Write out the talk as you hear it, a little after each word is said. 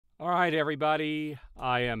All right, everybody.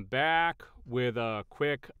 I am back with a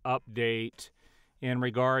quick update in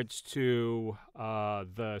regards to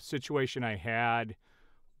the situation I had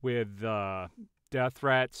with death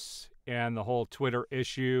threats and the whole Twitter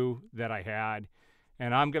issue that I had.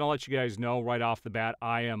 And I'm going to let you guys know right off the bat,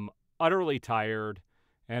 I am utterly tired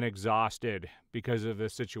and exhausted because of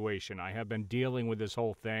this situation. I have been dealing with this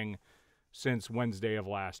whole thing since Wednesday of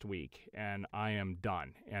last week, and I am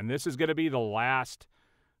done. And this is going to be the last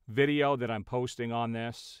video that I'm posting on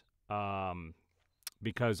this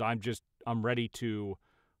because I'm ready to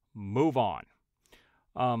move on.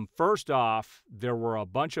 First off, there were a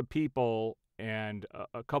bunch of people and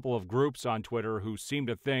a couple of groups on Twitter who seem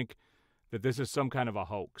to think that this is some kind of a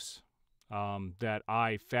hoax, that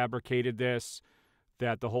I fabricated this,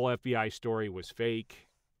 that the whole FBI story was fake,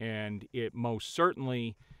 and it most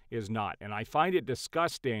certainly is not. And I find it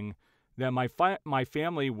disgusting that my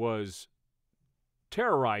family was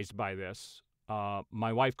terrorized by this.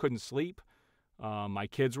 My wife couldn't sleep. My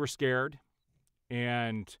kids were scared.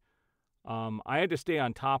 And I had to stay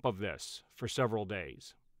on top of this for several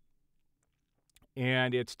days.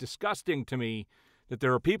 And it's disgusting to me that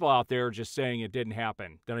there are people out there just saying it didn't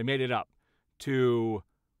happen, that I made it up to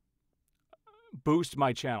boost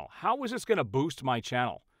my channel. How is this going to boost my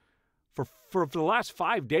channel? For the last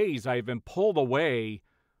 5 days, I've been pulled away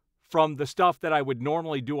from the stuff that I would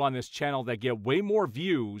normally do on this channel that get way more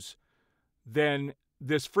views than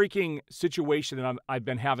this freaking situation that I've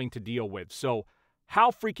been having to deal with. So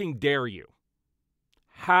how freaking dare you?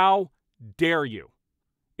 How dare you?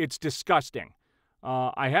 It's disgusting.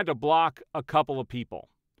 I had to block a couple of people.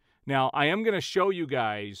 Now, I am going to show you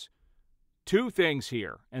guys two things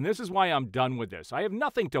here, and this is why I'm done with this. I have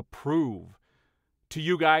nothing to prove to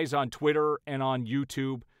you guys on Twitter and on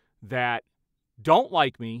YouTube that don't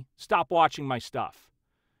like me, stop watching my stuff.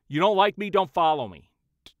 You don't like me, don't follow me.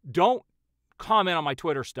 Don't comment on my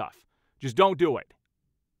Twitter stuff. Just don't do it.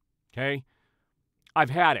 Okay? I've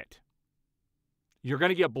had it. You're going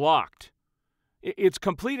to get blocked. It's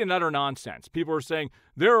complete and utter nonsense. People are saying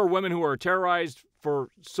there are women who are terrorized for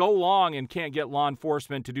so long and can't get law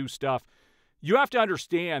enforcement to do stuff. You have to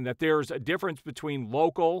understand that there's a difference between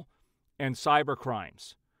local and cyber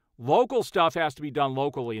crimes. Local stuff has to be done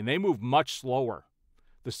locally, and they move much slower.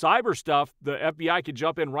 The cyber stuff, the FBI could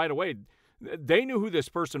jump in right away. They knew who this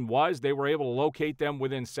person was. They were able to locate them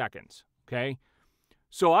within seconds, okay?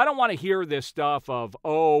 So I don't want to hear this stuff of,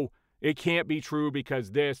 oh, it can't be true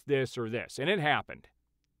because this, or this, and it happened.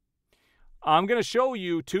 I'm going to show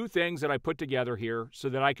you two things that I put together here so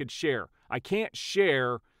that I could share. I can't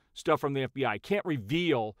share stuff from the FBI. I can't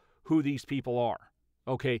reveal who these people are,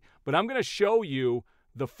 okay? But I'm going to show you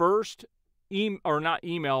the first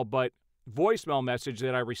voicemail message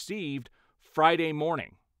that I received Friday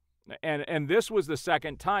morning. And this was the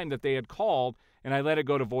second time that they had called, and I let it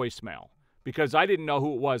go to voicemail because I didn't know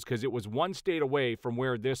who it was because it was one state away from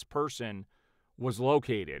where this person was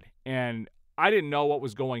located. And I didn't know what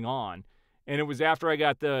was going on. And it was after I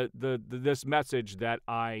got this message that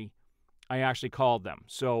I actually called them.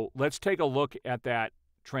 So let's take a look at that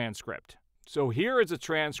transcript. So here is a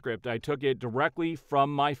transcript. I took it directly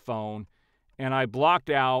from my phone, and I blocked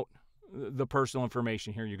out the personal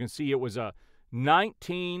information here. You can see it was a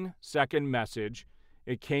 19-second message.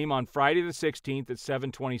 It came on Friday the 16th at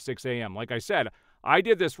 7:26 a.m. Like I said, I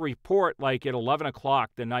did this report like at 11 o'clock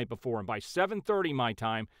the night before, and by 7:30 my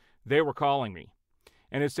time, they were calling me.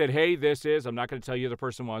 And it said, hey, this is, I'm not going to tell you who the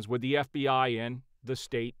person was, with the FBI in the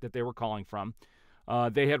state that they were calling from.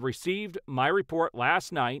 They had received my report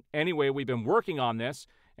last night. Anyway, we've been working on this,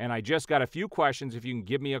 and I just got a few questions. If you can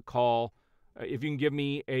give me a call,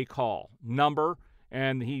 number,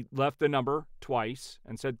 and he left the number twice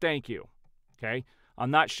and said thank you. Okay,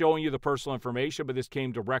 I'm not showing you the personal information, but this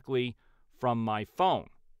came directly from my phone.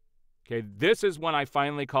 Okay, this is when I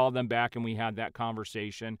finally called them back, and we had that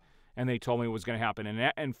conversation, and they told me it was going to happen.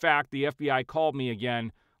 And in fact, the FBI called me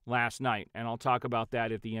again last night, and I'll talk about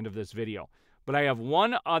that at the end of this video. But I have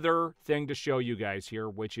one other thing to show you guys here,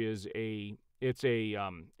 which is it's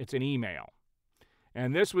an email.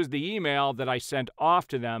 And this was the email that I sent off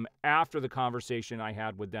to them after the conversation I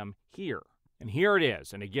had with them here. And here it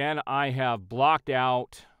is. And again, I have blocked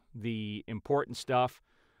out the important stuff.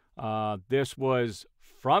 This was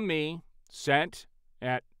from me, sent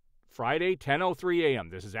at Friday, 10:03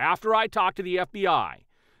 a.m. This is after I talked to the FBI.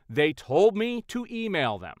 They told me to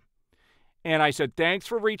email them. And I said, thanks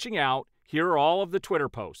for reaching out. Here are all of the Twitter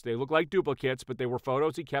posts. They look like duplicates, but they were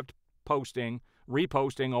photos he kept reposting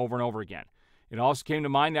over and over again. It also came to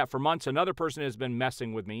mind that for months another person has been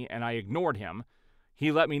messing with me, and I ignored him.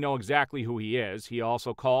 He let me know exactly who he is. He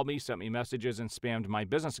also called me, sent me messages, and spammed my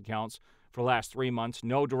business accounts for the last 3 months.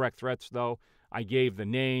 No direct threats, though. I gave the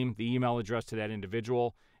name, the email address to that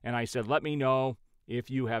individual, and I said, let me know if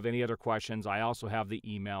you have any other questions. I also have the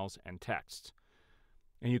emails and texts.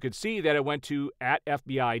 And you can see that it went to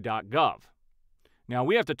 @fbi.gov. Now,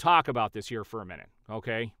 we have to talk about this here for a minute,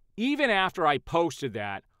 okay? Even after I posted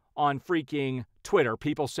that on freaking Twitter,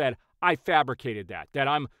 people said I fabricated that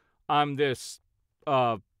I'm this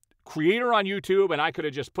creator on YouTube and I could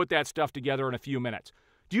have just put that stuff together in a few minutes.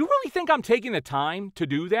 Do you really think I'm taking the time to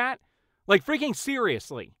do that? Like, freaking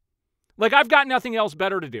seriously. Like, I've got nothing else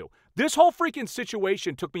better to do. This whole freaking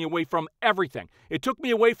situation took me away from everything. It took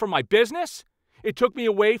me away from my business. It took me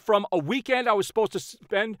away from a weekend I was supposed to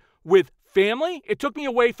spend with family. It took me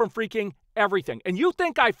away from freaking everything. And you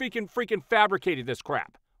think I freaking fabricated this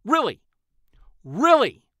crap? Really?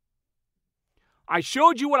 Really? I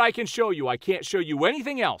showed you what I can show you. I can't show you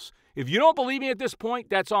anything else. If you don't believe me at this point,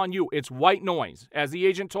 that's on you. It's white noise. As the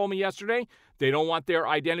agent told me yesterday, they don't want their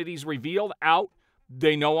identities revealed out.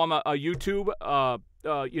 They know I'm a YouTube,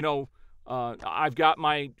 I've got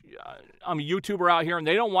I'm a YouTuber out here, and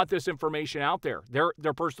they don't want this information out there,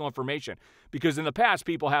 their personal information, because in the past,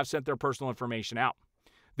 people have sent their personal information out.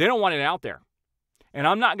 They don't want it out there, and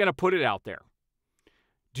I'm not going to put it out there.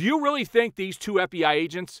 Do you really think these 2 FBI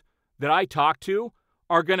agents that I talked to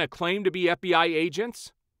are going to claim to be FBI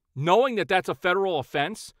agents, knowing that that's a federal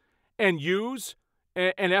offense, and use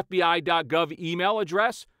an FBI.gov email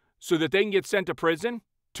address so that they can get sent to prison?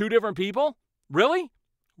 2 different people? Really?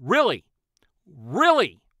 Really?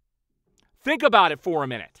 Really? Think about it for a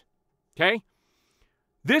minute, okay?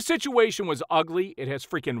 This situation was ugly. It has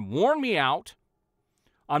freaking worn me out.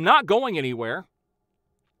 I'm not going anywhere.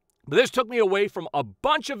 But this took me away from a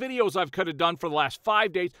bunch of videos I could have done for the last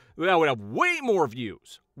 5 days that would have way more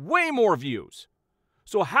views. Way more views.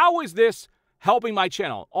 So how is this helping my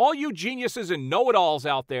channel? All you geniuses and know-it-alls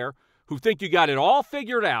out there who think you got it all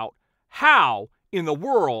figured out, how in the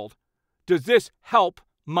world does this help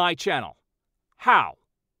my channel? How?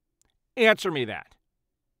 Answer me that.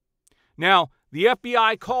 Now, the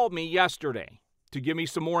FBI called me yesterday to give me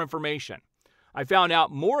some more information. I found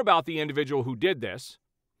out more about the individual who did this,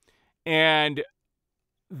 and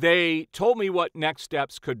they told me what next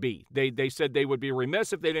steps could be. They said they would be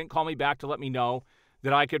remiss if they didn't call me back to let me know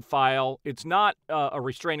that I could file. It's not a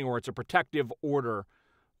restraining order. It's a protective order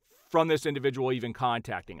from this individual even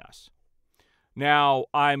contacting us. Now,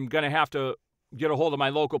 I'm going to have to get a hold of my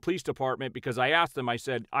local police department because I asked them, I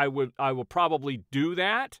said, I will probably do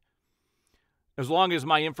that as long as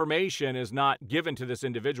my information is not given to this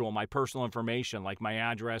individual, my personal information, like my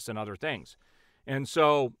address and other things. And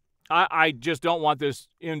so I just don't want this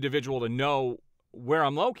individual to know where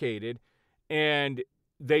I'm located. And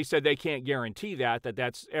they said they can't guarantee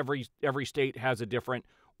that's every state has a different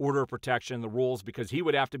order of protection, the rules, because he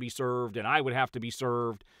would have to be served and I would have to be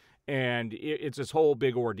served. And it's this whole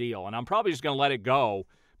big ordeal. And I'm probably just going to let it go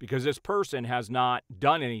because this person has not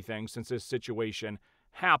done anything since this situation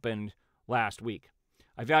happened last week.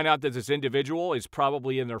 I found out that this individual is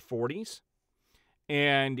probably in their 40s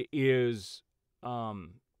and is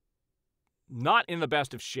not in the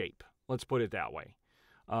best of shape. Let's put it that way.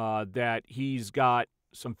 That he's got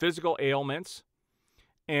some physical ailments.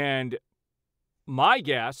 And my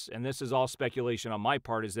guess, and this is all speculation on my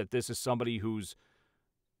part, is that this is somebody who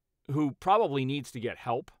probably needs to get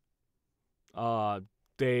help.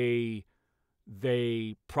 They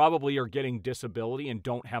probably are getting disability and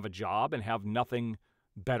don't have a job and have nothing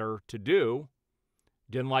better to do.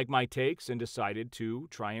 Didn't like my takes and decided to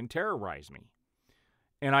try and terrorize me.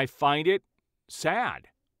 And I find it sad.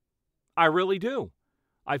 I really do.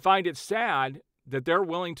 I find it sad that they're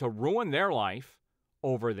willing to ruin their life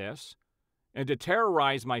over this and to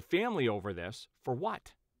terrorize my family over this. For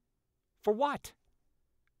what? For what?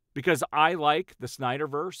 Because I like the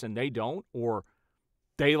Snyderverse and they don't, or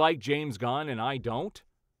they like James Gunn and I don't?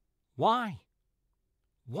 Why?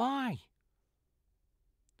 Why?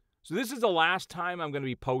 So this is the last time I'm going to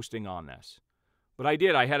be posting on this. But I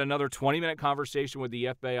did. I had another 20-minute conversation with the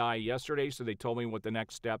FBI yesterday, so they told me what the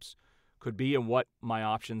next steps could be and what my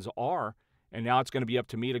options are. And now it's going to be up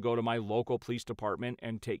to me to go to my local police department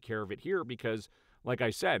and take care of it here because, like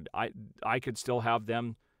I said, I could still have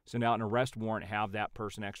them send out an arrest warrant, have that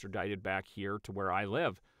person extradited back here to where I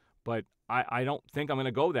live. But I don't think I'm going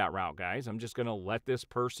to go that route, guys. I'm just going to let this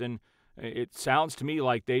person, it sounds to me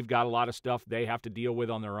like they've got a lot of stuff they have to deal with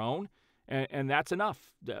on their own, and that's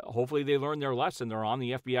enough. Hopefully they learn their lesson. They're on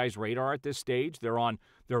the FBI's radar at this stage. They're on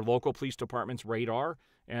their local police department's radar,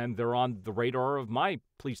 and they're on the radar of my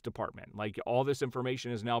police department. Like, all this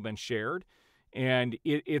information has now been shared, And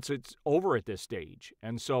it's over at this stage.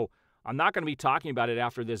 And so I'm not going to be talking about it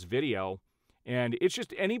after this video. And it's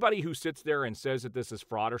just anybody who sits there and says that this is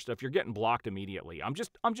fraud or stuff, you're getting blocked immediately. I'm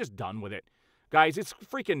just done with it. Guys, it's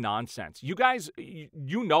freaking nonsense. You guys,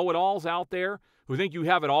 you know-it-alls out there who think you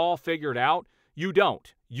have it all figured out. You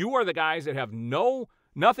don't. You are the guys that have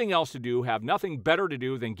nothing else to do, have nothing better to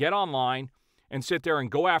do than get online and sit there and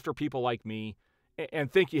go after people like me and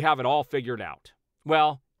think you have it all figured out.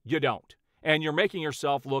 Well, you don't. And you're making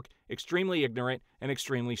yourself look extremely ignorant and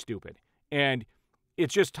extremely stupid. And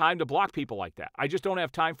it's just time to block people like that. I just don't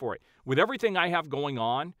have time for it. With everything I have going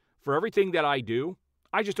on, for everything that I do,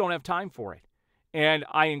 I just don't have time for it. And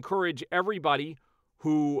I encourage everybody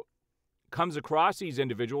who comes across these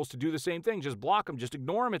individuals to do the same thing. Just block them. Just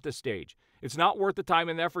ignore them at this stage. It's not worth the time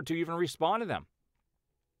and effort to even respond to them.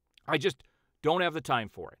 I just don't have the time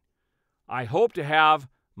for it. I hope to have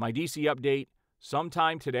my DC update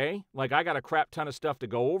sometime today. Like, I got a crap ton of stuff to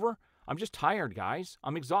go over. I'm just tired, guys.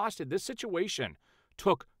 I'm exhausted. This situation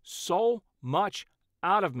took so much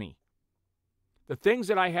out of me. The things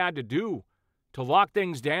that I had to do to lock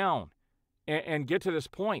things down and get to this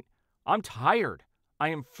point, I'm tired. I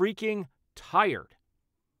am freaking tired.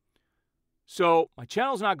 So my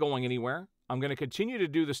channel's not going anywhere. I'm going to continue to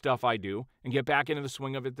do the stuff I do and get back into the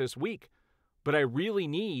swing of it this week. But I really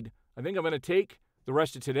I think I'm going to take the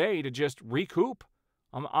rest of today to just recoup.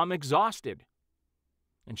 I'm exhausted.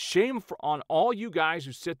 And shame on all you guys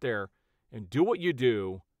who sit there and do what you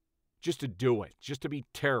do just to do it, just to be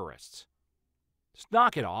terrorists. Just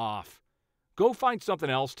knock it off. Go find something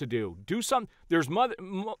else to do. Do some. There's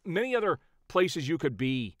many other places you could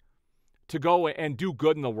be to go and do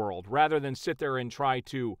good in the world rather than sit there and try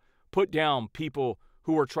to put down people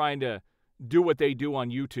who are trying to do what they do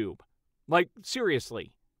on YouTube. Like,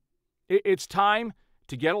 seriously, it's time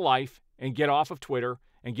to get a life and get off of Twitter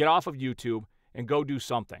and get off of YouTube and go do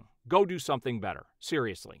something. Go do something better.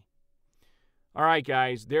 Seriously. All right,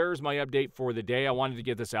 guys, there's my update for the day. I wanted to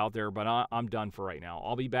get this out there, but I'm done for right now.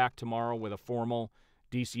 I'll be back tomorrow with a formal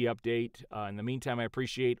DC update. In the meantime, I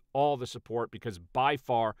appreciate all the support because by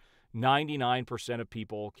far, 99% of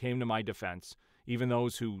people came to my defense. Even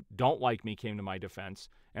those who don't like me came to my defense,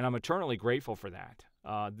 and I'm eternally grateful for that.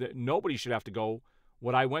 Nobody should have to go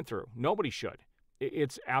what I went through. Nobody should.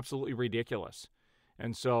 It's absolutely ridiculous.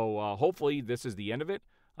 And so hopefully this is the end of it.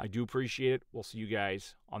 I do appreciate it. We'll see you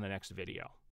guys on the next video.